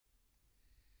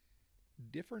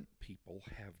different people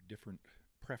have different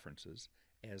preferences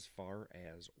as far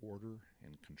as order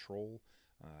and control,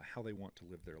 how they want to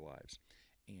live their lives.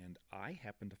 And I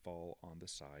happen to fall on the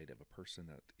side of a person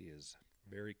that is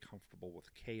very comfortable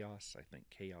with chaos. I think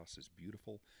chaos is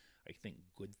beautiful. I think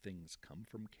good things come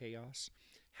from chaos.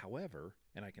 However,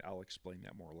 and I'll explain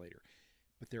that more later,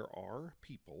 but there are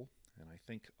people, and I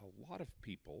think a lot of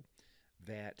people,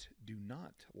 that do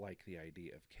not like the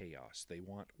idea of chaos. They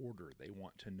want order. They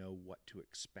want to know what to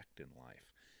expect in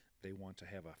life. They want to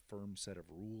have a firm set of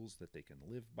rules that they can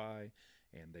live by,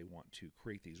 and they want to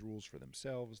create these rules for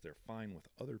themselves. They're fine with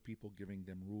other people giving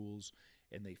them rules,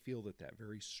 and they feel that that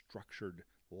very structured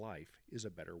life is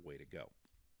a better way to go.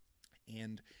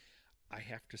 And I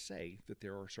have to say that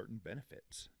there are certain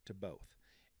benefits to both.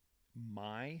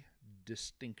 My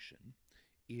distinction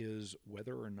is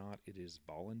whether or not it is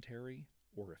voluntary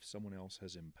or if someone else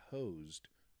has imposed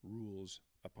rules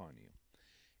upon you.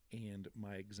 And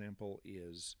my example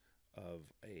is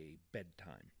of a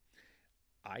bedtime.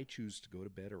 I choose to go to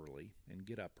bed early and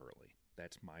get up early.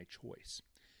 That's my choice.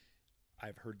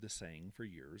 I've heard the saying for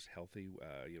years, healthy,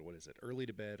 what is it? Early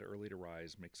to bed, early to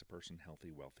rise makes a person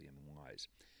healthy, wealthy, and wise.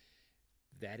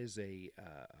 That is a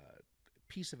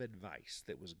piece of advice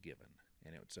that was given,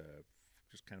 and it's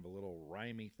just kind of a little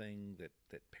rhymey thing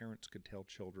that parents could tell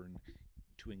children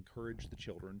to encourage the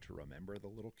children to remember the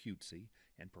little cutesy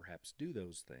and perhaps do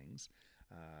those things,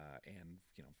 and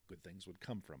good things would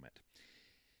come from it.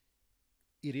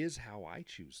 It is how I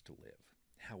choose to live.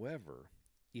 However,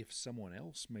 if someone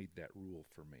else made that rule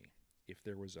for me, if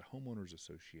there was a homeowners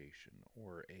association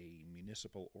or a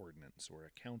municipal ordinance or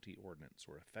a county ordinance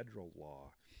or a federal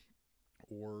law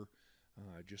or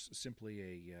just simply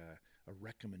a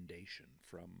recommendation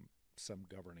from some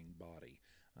governing body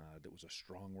that was a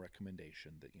strong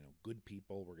recommendation that, good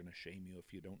people, we're going to shame you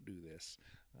if you don't do this.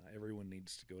 Everyone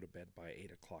needs to go to bed by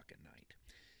 8 o'clock at night.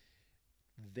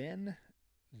 Then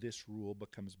this rule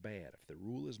becomes bad. If the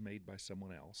rule is made by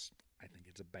someone else, I think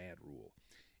it's a bad rule.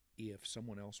 If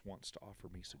someone else wants to offer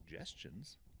me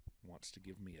suggestions, wants to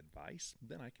give me advice,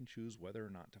 then I can choose whether or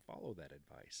not to follow that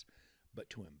advice. But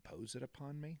to impose it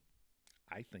upon me,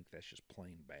 I think that's just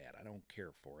plain bad. I don't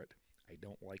care for it. I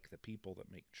don't like the people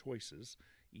that make choices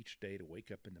each day to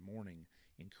wake up in the morning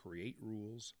and create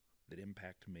rules that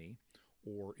impact me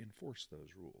or enforce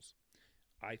those rules.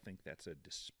 I think that's a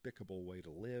despicable way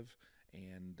to live,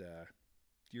 and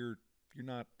you're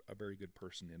not a very good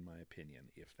person, in my opinion,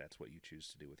 if that's what you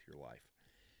choose to do with your life.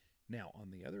 Now,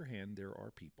 on the other hand, there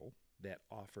are people that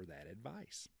offer that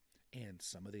advice, and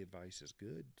some of the advice is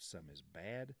good, some is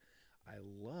bad. I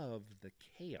love the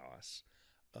chaos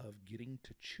of getting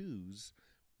to choose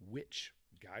which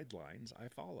guidelines I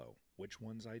follow, which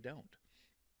ones I don't.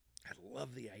 I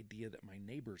love the idea that my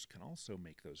neighbors can also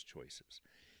make those choices.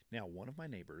 Now, one of my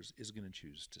neighbors is going to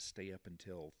choose to stay up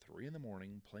until 3 in the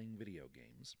morning playing video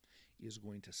games, is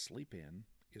going to sleep in,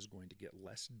 is going to get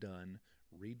less done,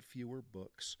 read fewer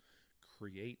books,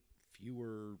 create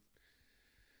fewer,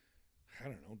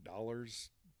 dollars,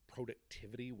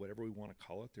 productivity, whatever we want to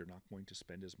call it. They're not going to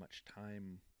spend as much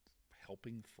time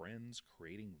helping friends,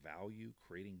 creating value,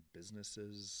 creating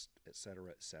businesses, etc.,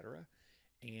 etc.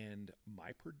 And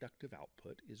my productive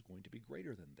output is going to be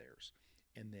greater than theirs.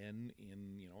 And then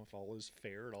if all is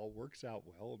fair, it all works out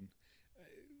well, and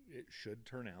it should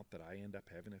turn out that I end up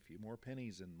having a few more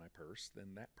pennies in my purse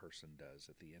than that person does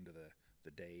at the end of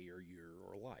the day or year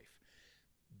or life.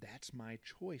 That's my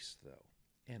choice, though.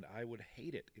 And I would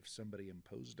hate it if somebody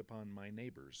imposed upon my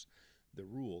neighbors the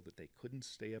rule that they couldn't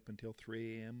stay up until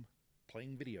 3 a.m.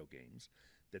 playing video games,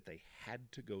 that they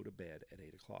had to go to bed at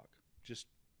 8 o'clock.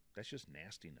 That's just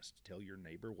nastiness to tell your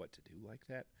neighbor what to do like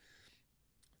that.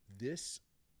 This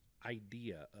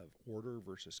idea of order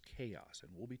versus chaos,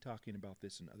 and we'll be talking about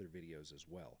this in other videos as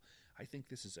well. I think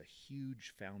this is a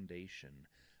huge foundation,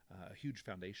 a huge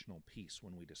foundational piece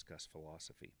when we discuss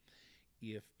philosophy.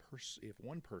 If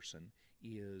one person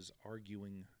is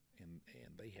arguing and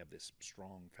they have this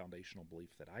strong foundational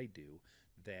belief that I do,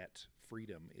 that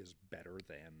freedom is better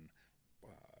than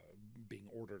being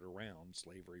ordered around,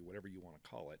 slavery, whatever you want to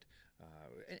call it.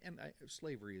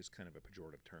 Slavery is kind of a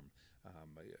pejorative term.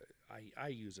 I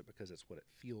use it because it's what it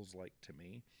feels like to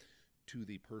me. To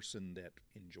the person that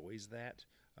enjoys that,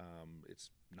 it's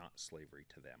not slavery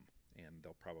to them. And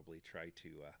they'll probably try to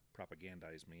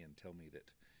propagandize me and tell me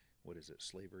that, what is it,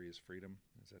 slavery is freedom?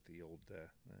 Is that the old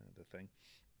the thing?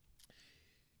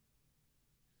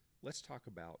 Let's talk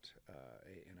about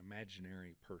an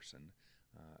imaginary person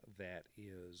that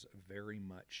is very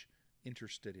much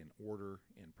interested in order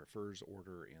and prefers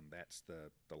order, and that's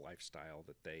the lifestyle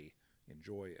that they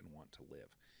enjoy and want to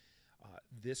live.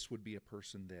 This would be a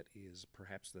person that is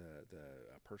perhaps the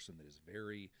a person that is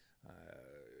very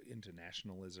into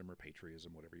nationalism or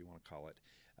patriotism, whatever you want to call it.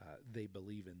 They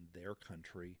believe in their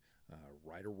country,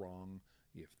 right or wrong.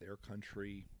 If their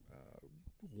country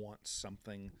wants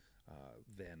something,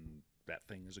 then that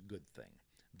thing is a good thing.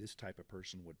 This type of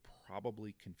person would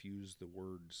probably confuse the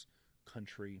words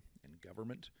country and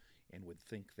government and would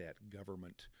think that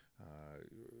government,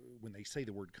 when they say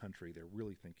the word country, they're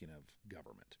really thinking of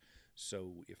government.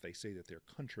 So if they say that their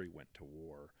country went to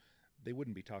war, they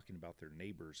wouldn't be talking about their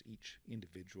neighbors each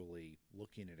individually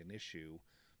looking at an issue,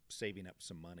 saving up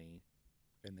some money,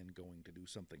 and then going to do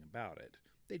something about it.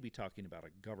 They'd be talking about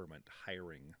a government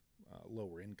hiring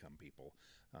lower income people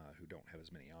who don't have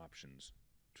as many options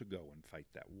to go and fight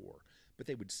that war. But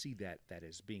they would see that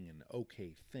as being an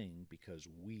okay thing because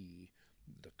we,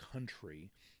 the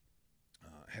country,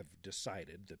 have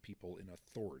decided, the people in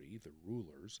authority, the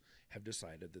rulers, have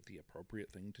decided that the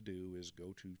appropriate thing to do is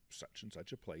go to such and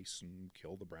such a place and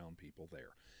kill the brown people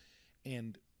there.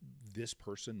 And this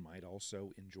person might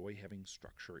also enjoy having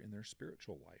structure in their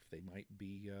spiritual life. They might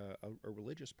be a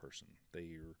religious person.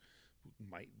 They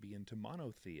might be into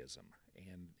monotheism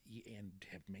and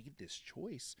have made this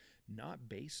choice not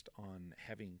based on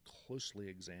having closely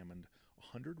examined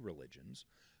 100 religions,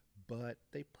 but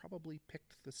they probably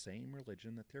picked the same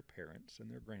religion that their parents and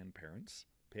their grandparents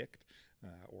picked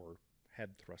or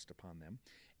had thrust upon them.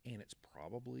 And it's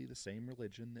probably the same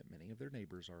religion that many of their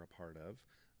neighbors are a part of.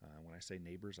 When I say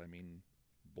neighbors, I mean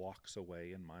blocks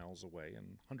away and miles away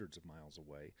and hundreds of miles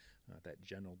away, that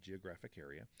general geographic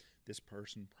area. This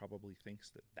person probably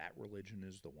thinks that that religion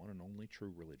is the one and only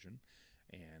true religion,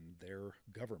 and their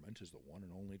government is the one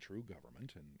and only true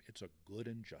government, and it's a good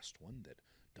and just one that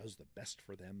does the best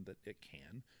for them that it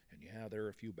can. And yeah, there are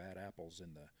a few bad apples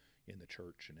in the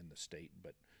church and in the state,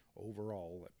 but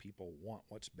overall, people want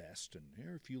what's best, and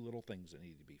there are a few little things that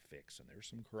need to be fixed, and there's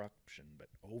some corruption, but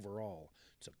overall,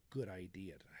 it's a good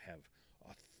idea to have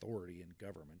authority in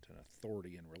government and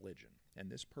authority in religion. And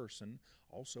this person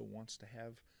also wants to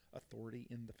have authority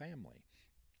in the family.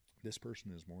 This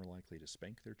person is more likely to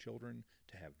spank their children,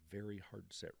 to have very hard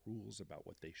set rules about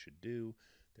what they should do.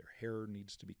 Their hair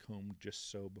needs to be combed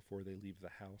just so before they leave the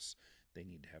house. They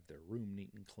need to have their room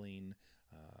neat and clean.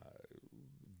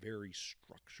 Very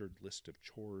structured list of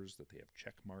chores that they have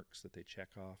check marks that they check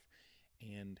off.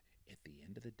 And at the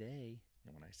end of the day,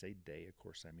 and when I say day, of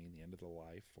course, I mean the end of the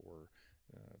life or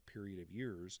period of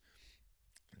years,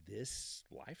 this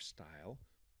lifestyle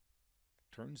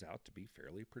turns out to be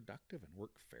fairly productive and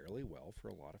work fairly well for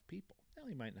a lot of people. Now,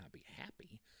 they might not be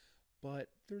happy, but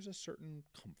there's a certain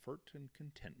comfort and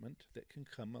contentment that can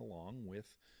come along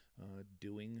with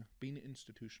being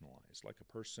institutionalized. Like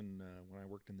a person, when I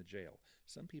worked in the jail,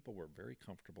 some people were very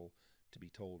comfortable to be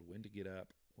told when to get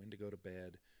up, when to go to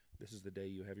bed. This is the day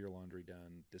you have your laundry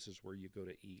done. This is where you go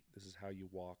to eat. This is how you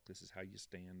walk. This is how you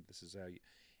stand. This is how you...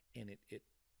 And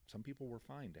some people were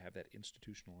fine to have that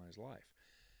institutionalized life.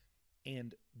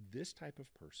 And this type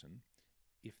of person,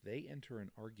 if they enter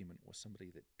an argument with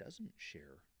somebody that doesn't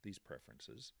share these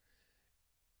preferences,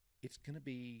 it's going to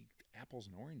be apples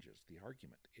and oranges, the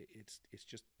argument. It's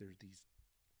just there's these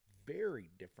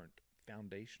very different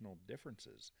foundational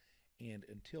differences. And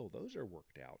until those are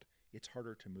worked out, it's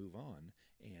harder to move on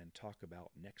and talk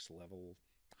about next level,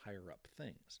 higher up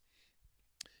things.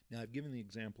 Now, I've given the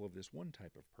example of this one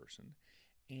type of person,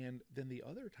 and then the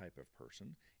other type of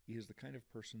person is the kind of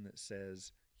person that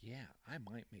says, yeah, I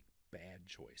might make bad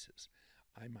choices.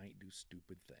 I might do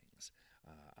stupid things.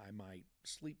 I might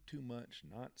sleep too much,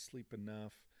 not sleep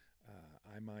enough.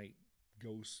 I might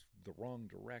go the wrong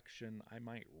direction. I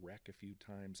might wreck a few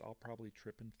times. I'll probably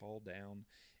trip and fall down,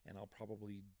 and I'll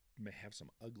probably may have some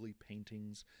ugly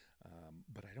paintings,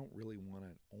 but I don't really want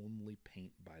to only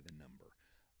paint by the number.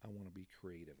 I want to be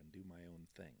creative and do my own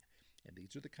thing. And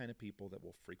these are the kind of people that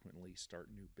will frequently start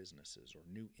new businesses or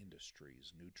new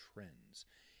industries, new trends.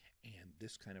 And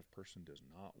this kind of person does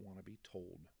not want to be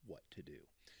told what to do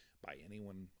by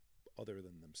anyone other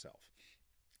than themselves.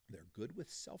 They're good with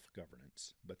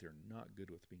self-governance, but they're not good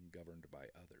with being governed by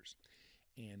others.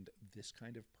 And this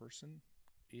kind of person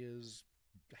is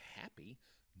happy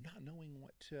not knowing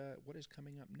what is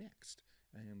coming up next.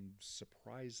 And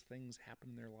surprise things happen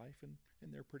in their life,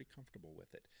 and they're pretty comfortable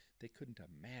with it. They couldn't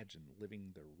imagine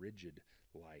living the rigid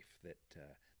life that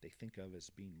they think of as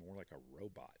being more like a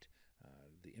robot.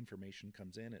 The information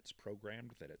comes in, it's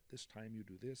programmed that at this time you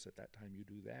do this, at that time you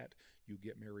do that, you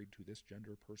get married to this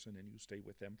gender person and you stay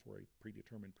with them for a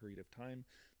predetermined period of time.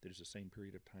 That is the same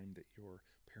period of time that your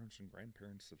parents and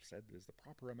grandparents have said is the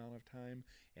proper amount of time,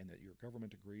 and that your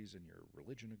government agrees and your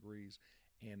religion agrees.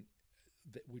 And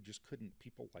that we just couldn't,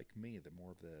 people like me, the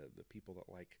more of the people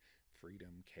that like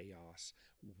freedom, chaos,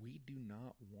 we do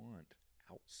not want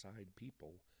outside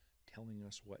people telling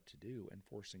us what to do and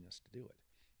forcing us to do it.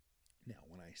 Now,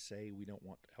 when I say we don't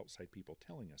want outside people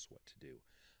telling us what to do,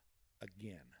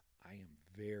 again, I am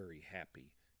very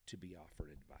happy to be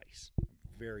offered advice. I'm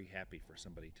very happy for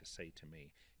somebody to say to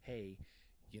me, "Hey,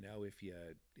 if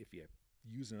you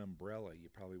use an umbrella, you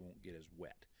probably won't get as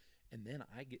wet." And then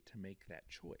I get to make that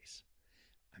choice.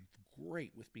 I'm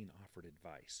great with being offered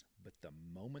advice, but the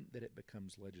moment that it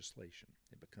becomes legislation,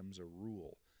 it becomes a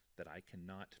rule that I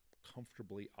cannot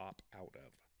comfortably opt out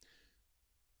of,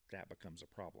 that becomes a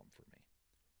problem for me.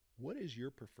 What is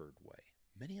your preferred way?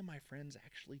 Many of my friends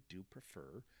actually do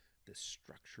prefer this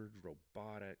structured,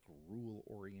 robotic, rule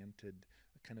oriented,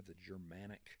 kind of the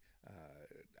Germanic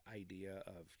idea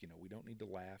of, we don't need to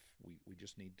laugh, we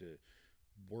just need to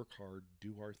work hard,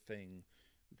 do our thing.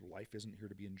 Life isn't here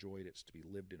to be enjoyed, it's to be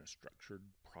lived in a structured,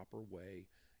 proper way,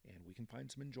 and we can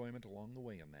find some enjoyment along the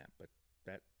way in that, but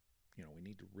that, we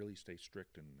need to really stay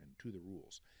strict and to the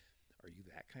rules. Are you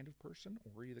that kind of person,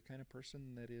 or are you the kind of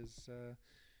person that is,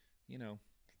 you know,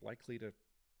 likely to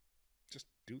just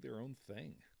do their own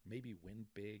thing? Maybe win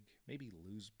big, maybe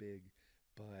lose big,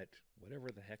 but whatever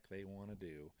the heck they want to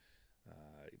do,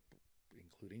 uh,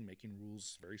 including making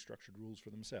rules, very structured rules for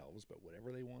themselves, but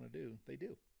whatever they want to do, they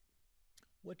do.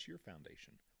 What's your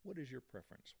foundation? What is your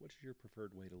preference? What is your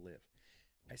preferred way to live?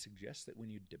 I suggest that when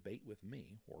you debate with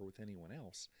me or with anyone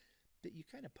else, that you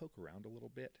kind of poke around a little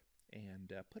bit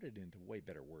and put it into way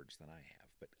better words than I have.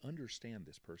 But understand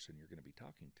this person you're going to be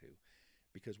talking to,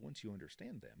 because once you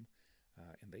understand them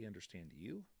and they understand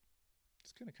you,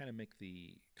 it's going to kind of make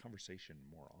the conversation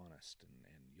more honest,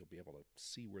 and you'll be able to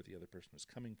see where the other person is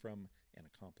coming from and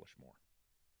accomplish more.